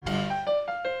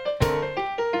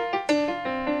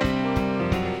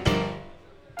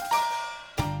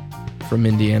From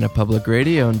Indiana Public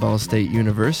Radio and Ball State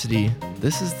University,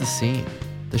 this is The Scene,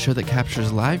 the show that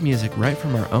captures live music right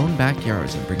from our own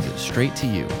backyards and brings it straight to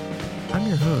you. I'm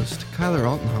your host, Kyler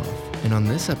Altenhoff, and on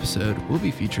this episode, we'll be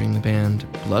featuring the band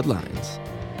Bloodlines.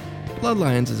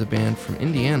 Bloodlines is a band from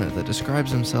Indiana that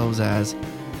describes themselves as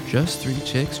just three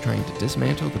chicks trying to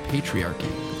dismantle the patriarchy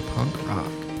with punk rock.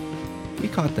 We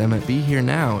caught them at Be Here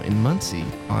Now in Muncie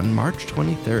on March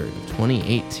 23rd,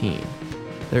 2018.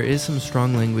 There is some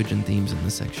strong language and themes in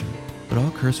this section, but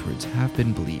all curse words have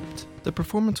been bleeped. The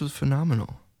performance was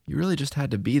phenomenal. You really just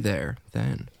had to be there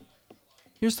then.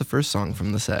 Here's the first song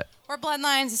from the set. We're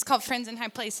Bloodlines. It's called Friends in High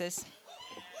Places.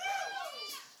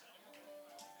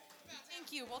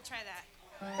 Thank you. We'll try that.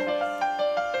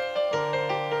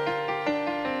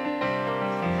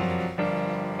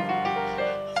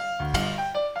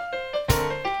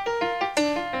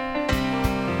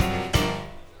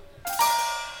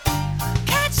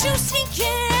 You sneaking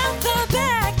out the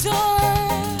back door,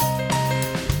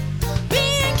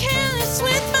 being careless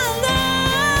with my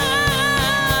love.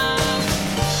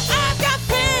 I've got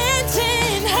friends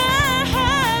in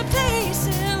high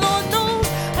places, Lord knows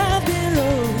I've been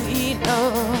low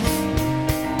enough.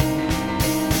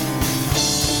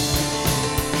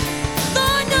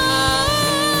 Lord knows,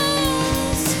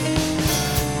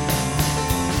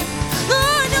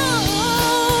 Lord knows.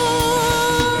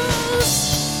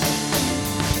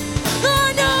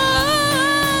 Lord knows.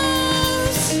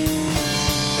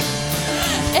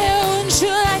 And should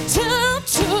I tell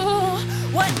to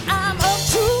what I'm up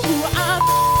to?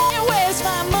 Where's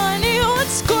my money?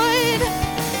 What's good?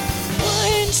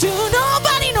 Wouldn't you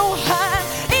nobody know how?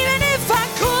 Even if I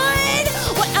could,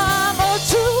 what I'm up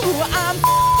to, I'm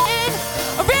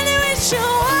I really wish you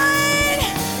would.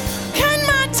 Cut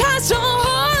my ties on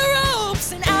ropes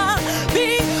and I'll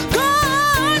be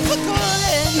gone for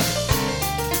good.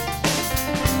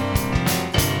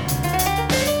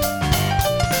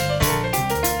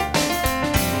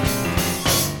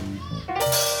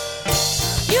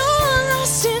 You were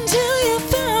lost until you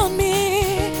found me.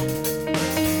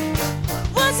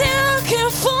 Wasn't looking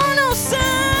for no sign.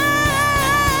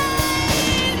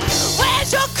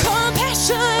 Where's your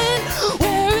compassion?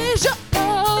 Where is your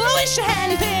love? I wish you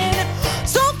hadn't been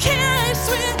so careless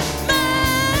with mine.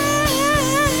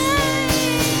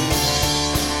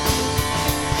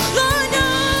 Lord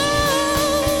knows.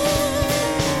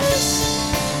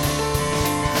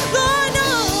 Lord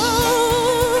knows.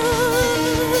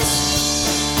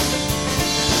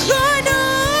 Lord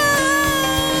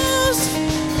knows.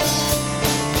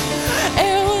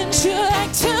 And wouldn't you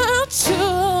like to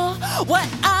what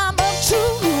I'm up to?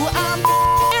 I'm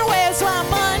and where's my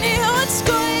money? What's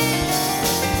good?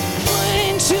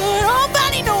 Wouldn't you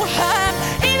nobody know how?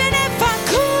 Even if I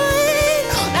could,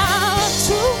 I'm up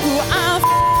to I'm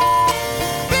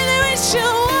really wish you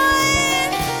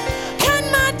would. Cut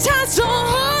my ties on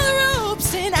all the ropes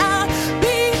and I'll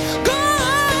be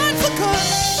gone for good.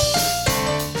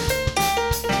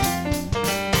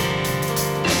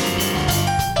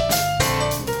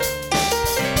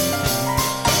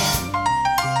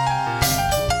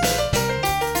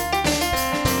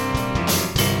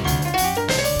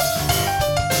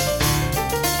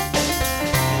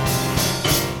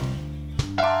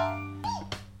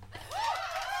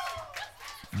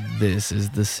 This is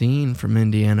The Scene from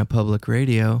Indiana Public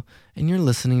Radio, and you're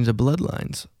listening to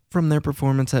Bloodlines from their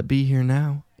performance at Be Here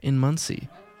Now in Muncie.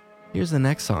 Here's the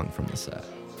next song from the set.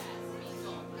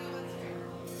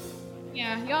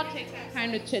 Yeah, y'all take that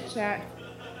time to chit-chat.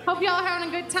 Hope y'all are having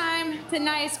a good time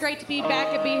tonight. It's great to be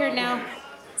back at Be Here Now.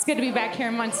 It's good to be back here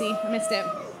in Muncie. I missed it.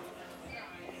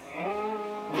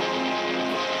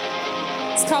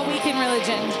 It's called Weekend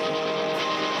Religion.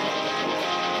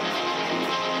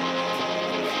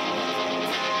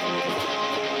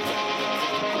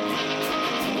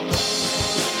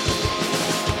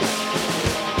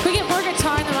 Can we get more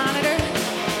guitar in the monitor?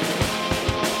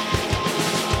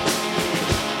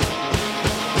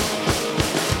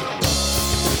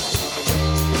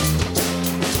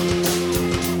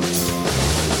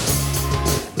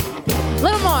 A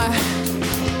little more.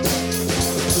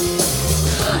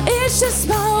 It's just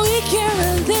my weekend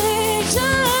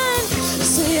religion.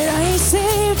 Say I ain't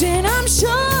saved and I'm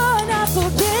sure not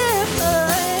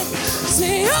forgiven.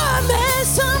 Say I'm a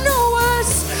mess, I'm no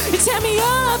worse. You tear me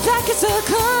up like it's a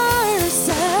curse.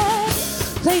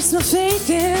 Place my faith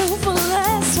in for the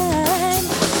last time.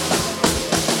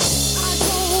 I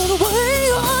don't want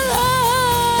your love.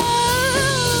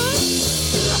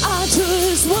 I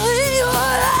just want your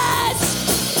lies.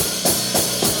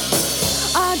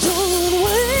 I don't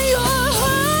want your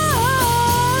heart.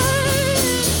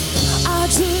 I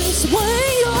just want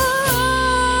your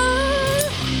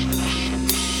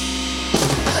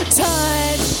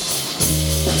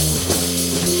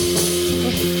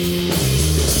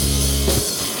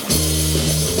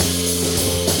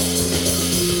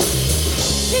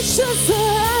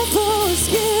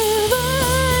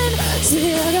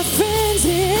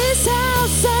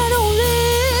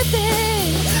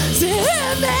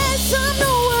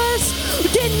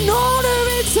Getting older,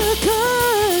 it's a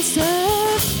curse.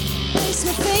 Place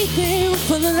my faith in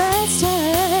for the last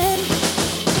time.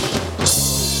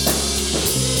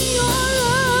 Your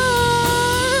love,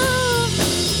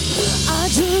 I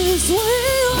just want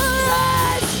your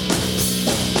eyes.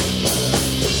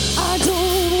 I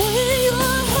don't want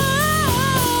your heart.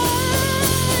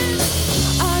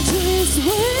 I just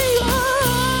want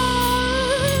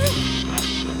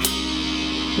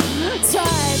your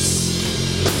touch.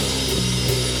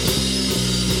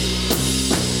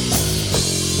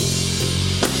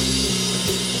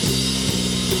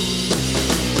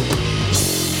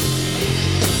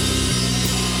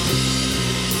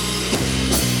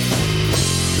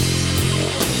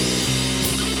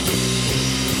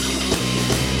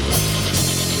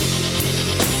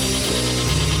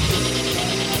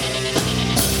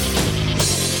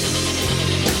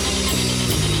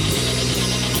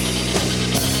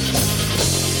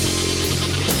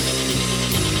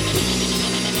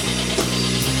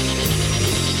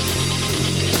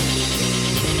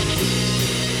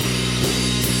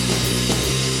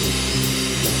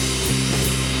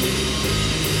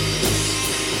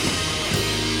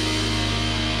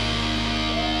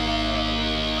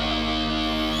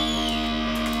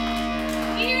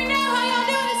 Be here now. How y'all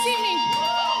doing this evening?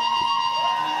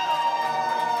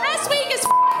 Last week is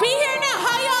Be Here Now.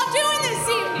 How y'all doing this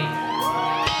evening?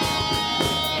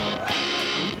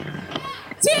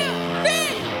 2, 3,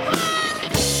 4.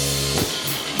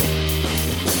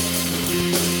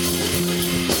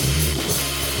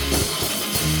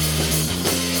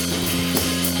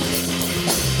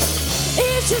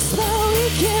 It's just my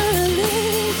weekend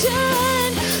religion.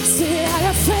 See, I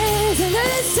got friends and they're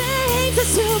the same to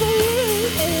still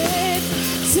believe in.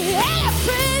 See, I got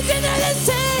friends and they're the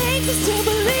same to still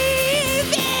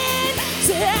believe in.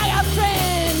 See, I got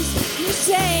friends and the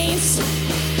saints.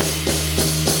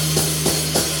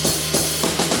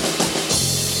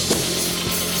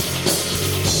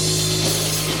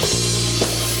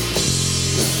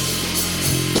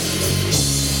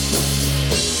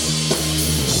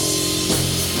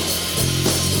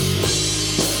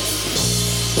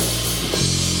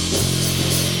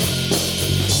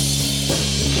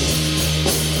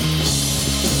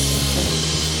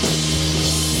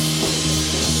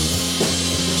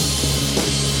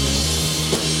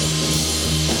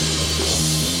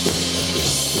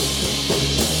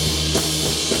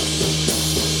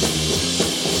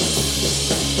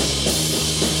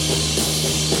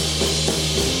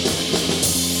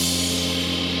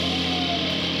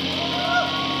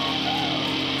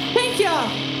 Thank y'all.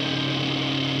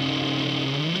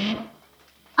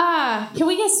 Can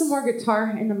we get some more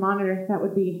guitar in the monitor? That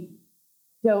would be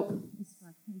dope.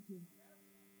 Thank you.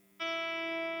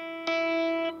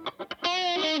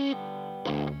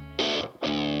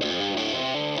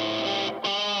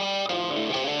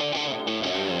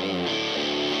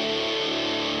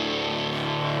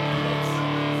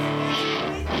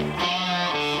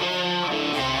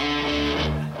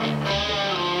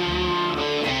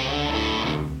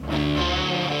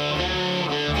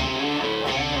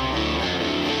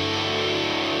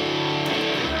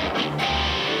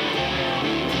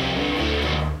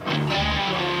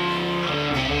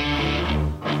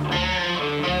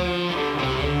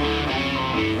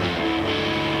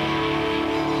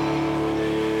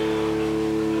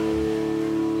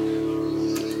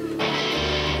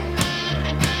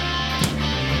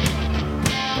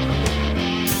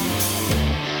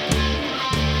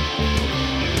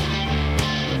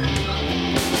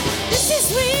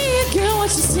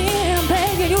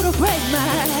 You to break my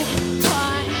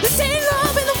heart. This ain't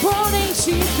love in the world, ain't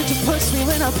cheap. Could you push me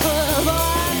when I pull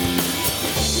apart?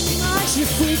 Much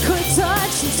if we could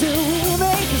touch until we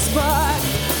make a spark.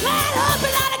 Light up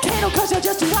and light a candle, cause you're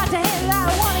just too hot to handle. I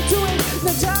don't wanna do it in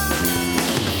the dark.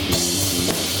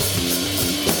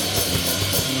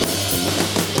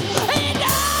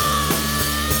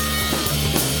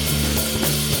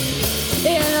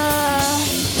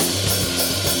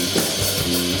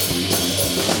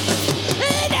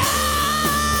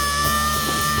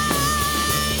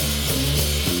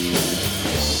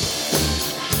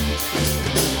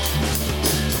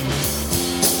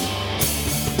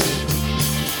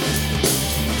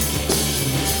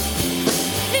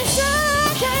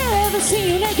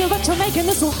 See you naked, but you're making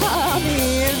this so hard.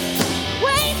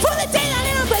 Wait for the daylight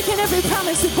and I'm breaking every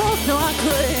promise we both know I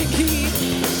couldn't keep.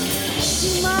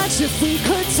 Much if we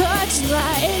could touch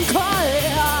light and call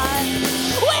it hard.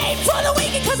 Wait for the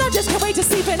weekend, cause I just can't wait to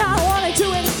sleep and I wanna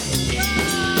do it.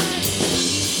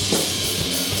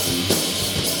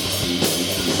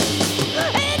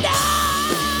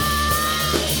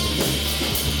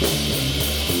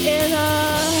 And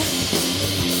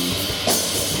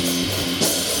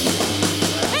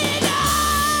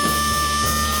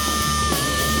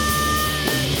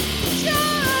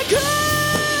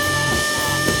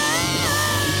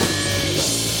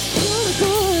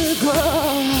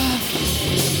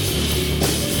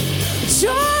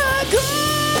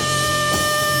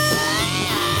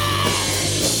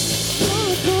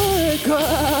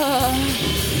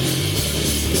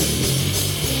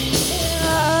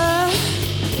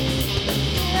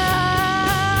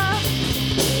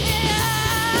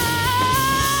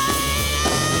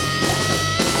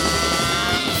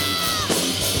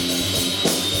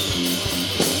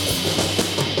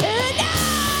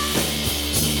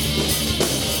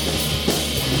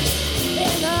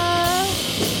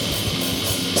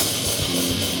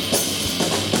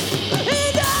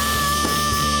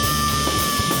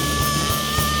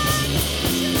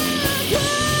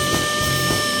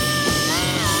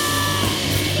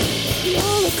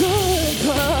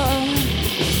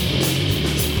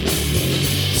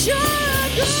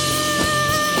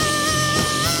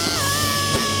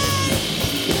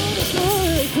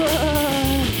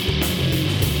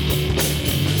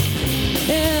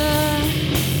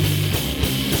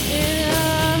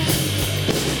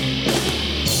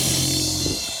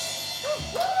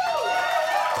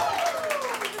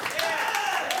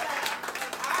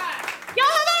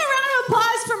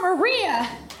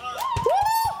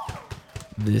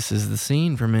This is The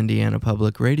Scene from Indiana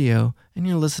Public Radio, and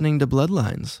you're listening to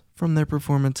Bloodlines from their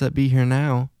performance at Be Here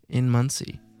Now in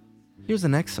Muncie. Here's the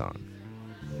next song.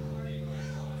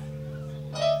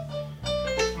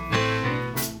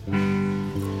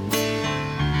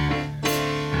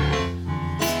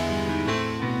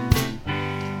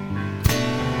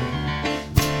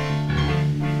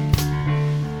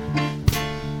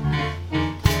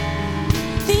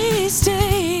 These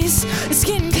days, it's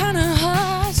getting kinda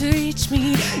hard to reach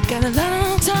me. Got a lot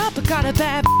on top, but got a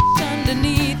bad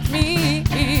underneath me.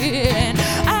 And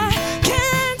I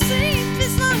can't sleep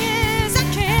as long as I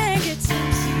can't get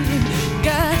some sleep.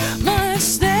 Got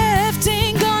much left,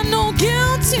 ain't got no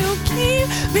guilt to keep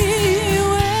me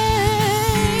away.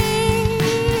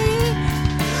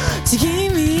 To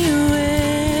keep me away.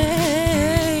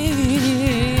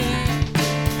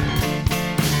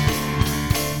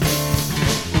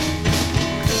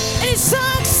 And it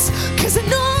sucks, 'cause I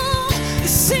know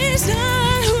this is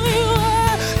not who you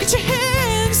are. Get your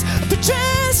hands up your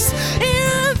dress in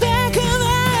the back of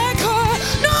my car.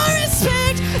 No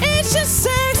respect, it's just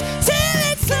sex till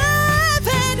it's love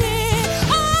and it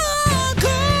all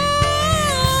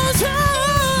goes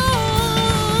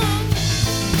wrong.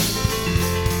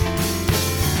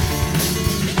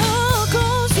 All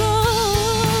goes wrong.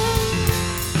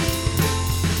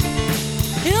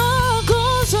 It all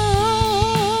goes wrong.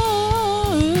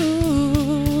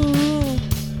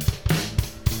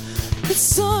 It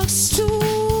sucks to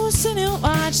sit and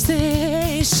watch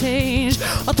this change.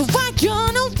 Although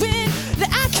you're no win that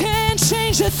I can't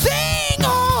change a thing.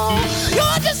 Oh,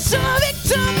 you're just a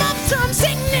victim of some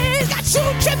sickness. Got you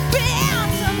tripping,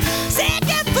 some sick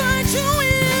effort to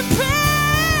impress.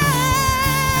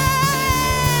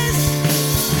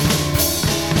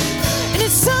 And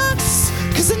it sucks,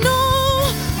 'cause I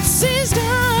know this is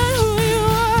not who you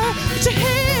are. Put your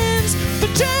hands up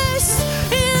your dress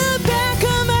in the back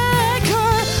of my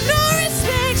car. No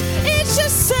respect, it's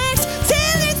just sex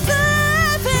till it's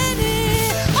love and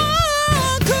it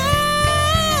all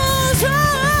goes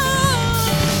wrong.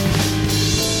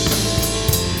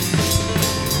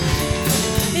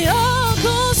 It all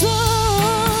goes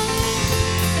wrong.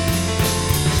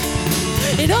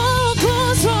 It all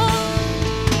goes wrong.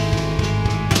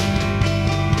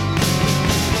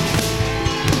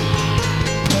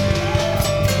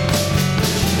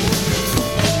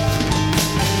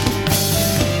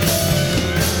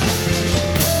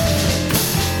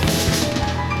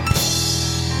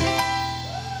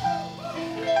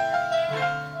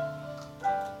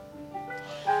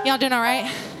 Y'all doing all right?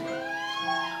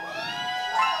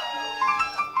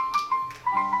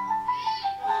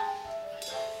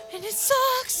 And it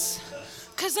sucks,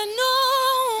 'cause I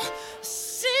know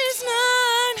this is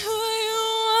not who you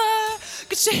are.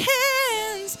 Get your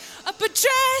hands up a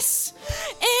dress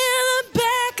in the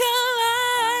back of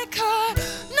my car.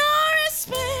 No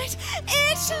respect,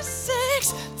 it's just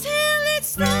sex till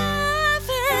it's love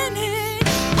and it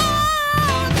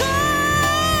all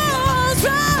goes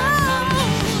wrong.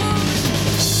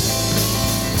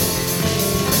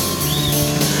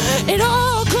 It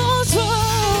all goes wrong.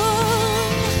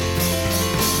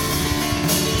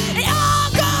 It all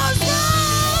goes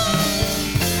wrong.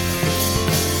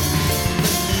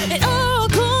 It all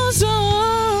goes wrong.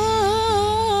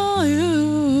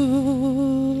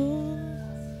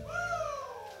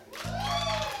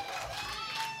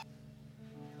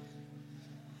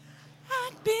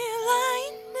 I'd be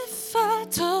lying if I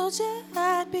told you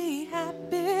I'd be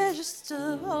happy just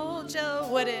to hold you.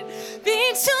 Would it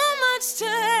be too much to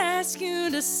ask you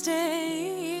to stay?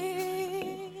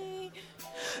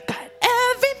 Got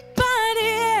everybody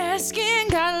asking,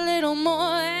 got a little more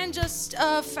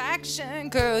affection,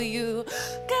 girl. You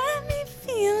got me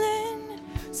feeling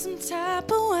some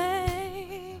type of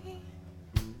way.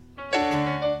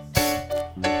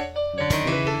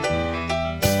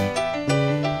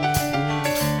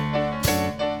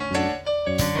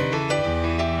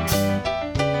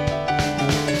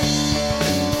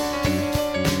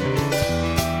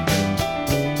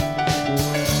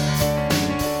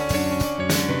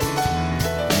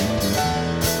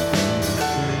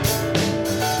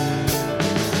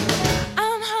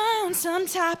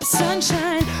 Type of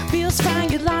sunshine, feels fine,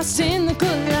 get lost in the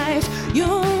good life. You're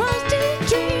a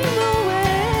daydream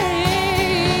away.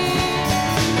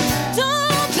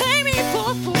 Don't play me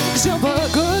for a fool, 'cause you're a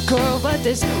good girl, but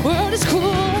this world is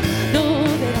cruel. Know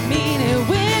that I mean it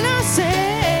when I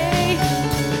say,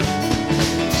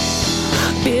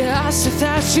 be lost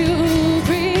without you,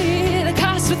 breathe a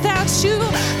cost without you.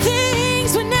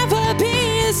 Things would never be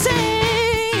the same.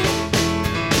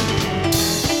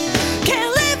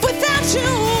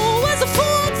 You was a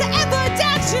fool to ever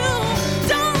doubt you.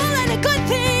 Don't let a good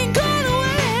thing go to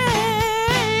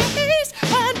waste.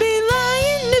 I'd be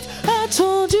lying if I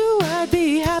told you I'd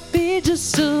be happy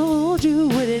just to hold you.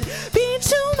 Would it be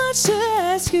too much to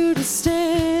ask you to stay?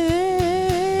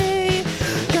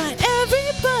 Got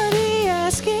everybody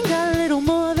asking, got a little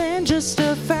more than just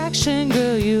a fraction.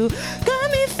 Girl, you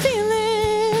got me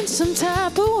feeling some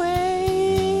type of way.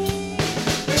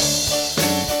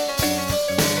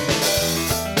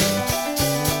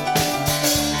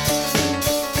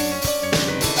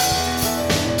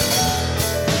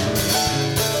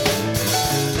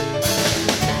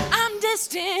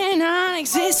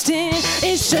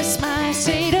 It's just my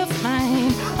state of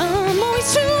mind. I'm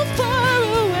always too far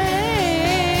away.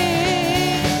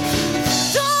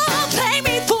 Don't play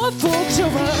me for a fool, 'cause you're a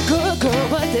good girl,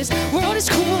 but this world is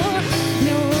cruel.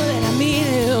 Know that I mean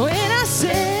it when I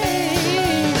say,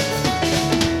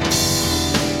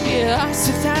 yeah, lost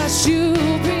without you,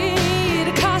 breathe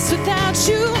a cost without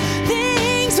you.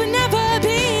 Things would never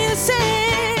be the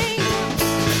same.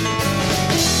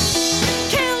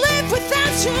 Can't live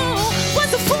without you.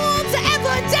 Was a fool to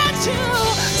ever doubt you.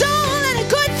 Don't let a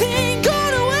good thing go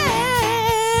to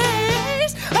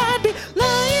waste. I'd be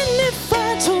lying if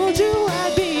I told you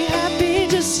I'd be happy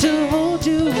just to hold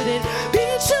you. Would it be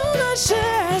too much to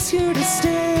ask you to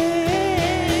stay?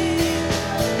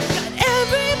 Got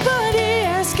everybody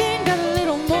asking, got a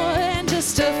little more than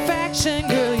just a fraction.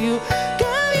 Girl, you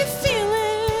got me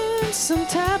feeling some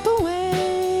type of way.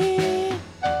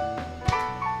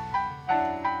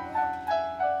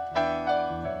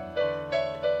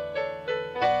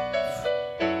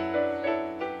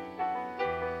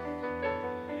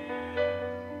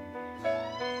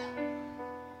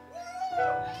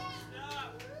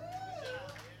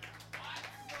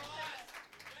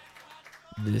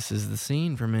 This is The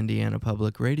Scene from Indiana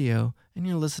Public Radio, and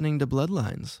you're listening to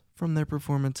Bloodlines from their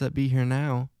performance at Be Here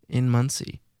Now in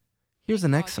Muncie. Here's the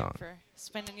next song. For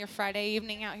spending your Friday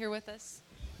evening out here with us.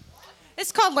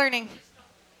 It's called Learning.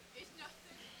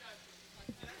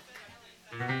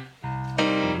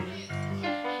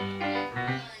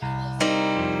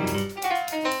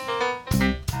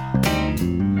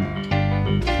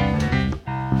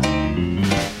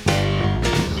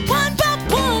 One by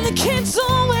one, the kids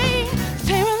away.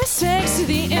 Paying mistakes to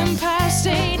the Empire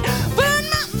State. Burn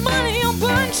my money, I'll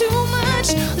burn too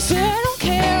much. I swear I don't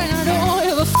care and I don't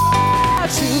give a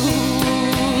about you.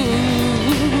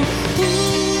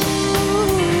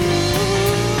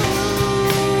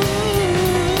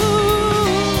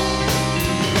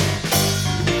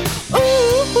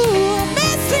 Ooh, I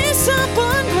messed this up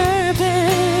on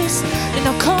purpose, and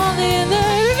I'll call it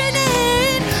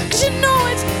learning, 'cause you know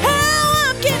it's how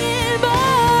I'm getting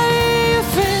by. Your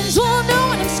friends won't know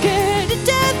when I'm scared to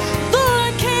death. The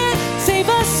Lord can't save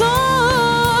us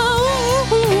all.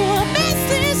 Ooh, I messed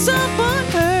this up on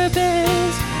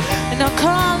purpose, and I'll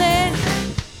call it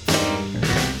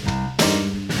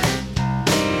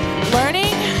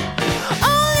learning.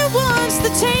 All at once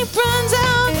the tape runs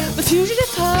out. The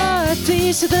fugitive heart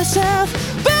flees to the south.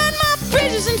 Burn my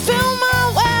bridges and fill my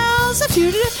wells. A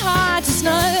fugitive heart is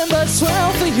nothing but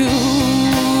swell for you.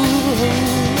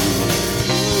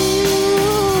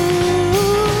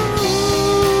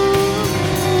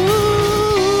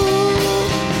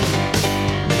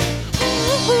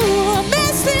 Ooh, I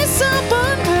messed this up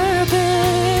on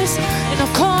purpose, and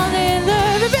I'll call it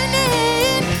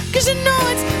learning, 'cause you know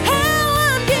it's how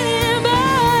I'm getting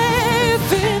by.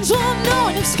 Friends won't know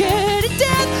when I'm scared to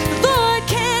death. The Lord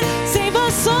can't save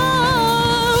us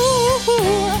all.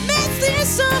 Ooh, I messed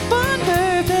this up on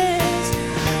purpose,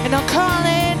 and I'll call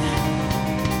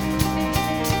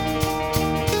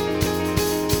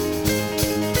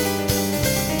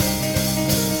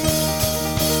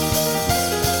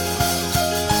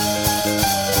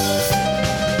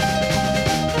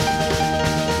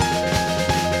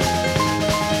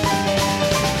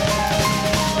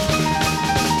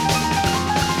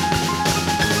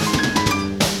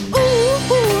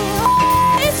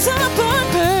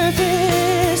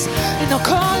and I'm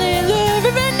calling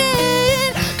every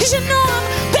name, 'cause you know I'm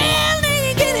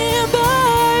barely getting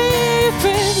by.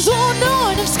 Friends won't know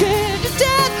and I'm scared to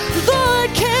death. The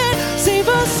Lord can save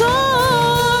us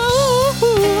all.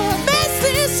 Ooh, I messed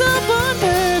this up on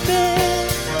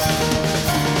purpose.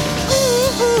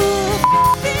 Ooh,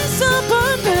 this up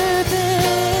on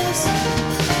purpose.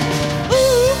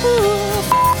 Ooh,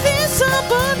 this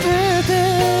up on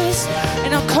purpose.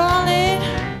 And I'm calling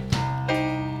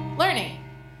Learning.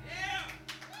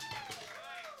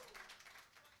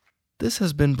 This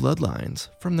has been Bloodlines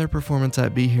from their performance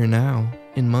at Be Here Now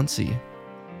in Muncie.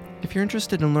 If you're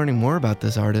interested in learning more about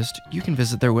this artist, you can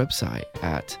visit their website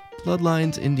at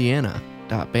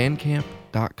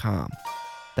bloodlinesindiana.bandcamp.com.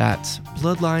 That's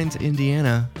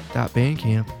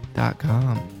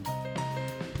bloodlinesindiana.bandcamp.com.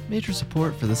 Major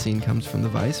support for the scene comes from the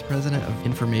Vice President of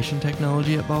Information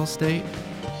Technology at Ball State,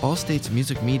 Ball State's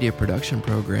music media production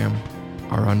program,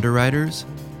 our underwriters,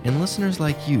 and listeners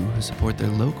like you who support their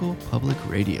local public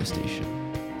radio station.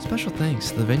 Special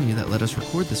thanks to the venue that let us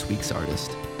record this week's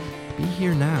artist, Be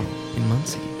Here Now in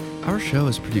Muncie. Our show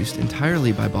is produced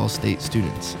entirely by Ball State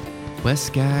students. Wes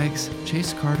Skaggs,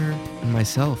 Chase Carter, and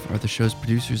myself are the show's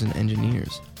producers and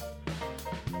engineers.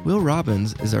 Will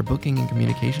Robbins is our booking and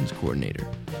communications coordinator.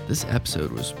 This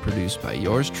episode was produced by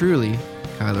yours truly,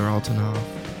 Kyler Altenhoff.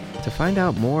 To find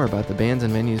out more about the bands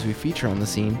and venues we feature on the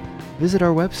scene, visit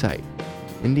our website,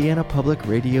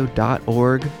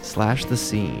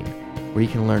 indianapublicradio.org/thescene, where you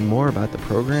can learn more about the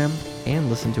program and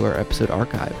listen to our episode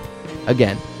archive.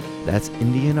 Again, that's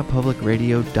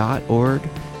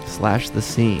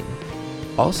indianapublicradio.org/thescene.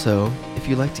 Also, if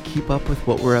you'd like to keep up with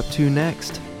what we're up to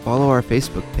next, follow our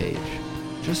Facebook page.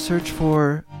 Just search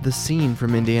for The Scene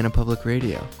from Indiana Public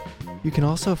Radio. You can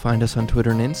also find us on Twitter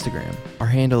and Instagram. Our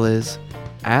handle is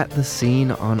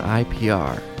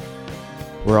 @thesceneonIPR.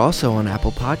 We're also on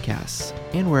Apple Podcasts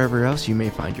and wherever else you may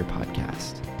find your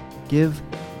podcast. Give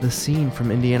The Scene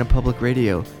from Indiana Public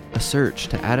Radio a search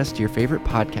to add us to your favorite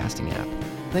podcasting app.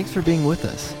 Thanks for being with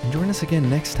us, and join us again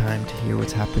next time to hear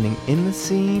what's happening in the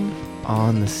scene,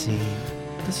 on the scene.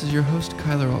 This is your host,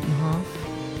 Kyler Altenhoff,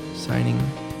 signing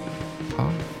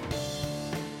off.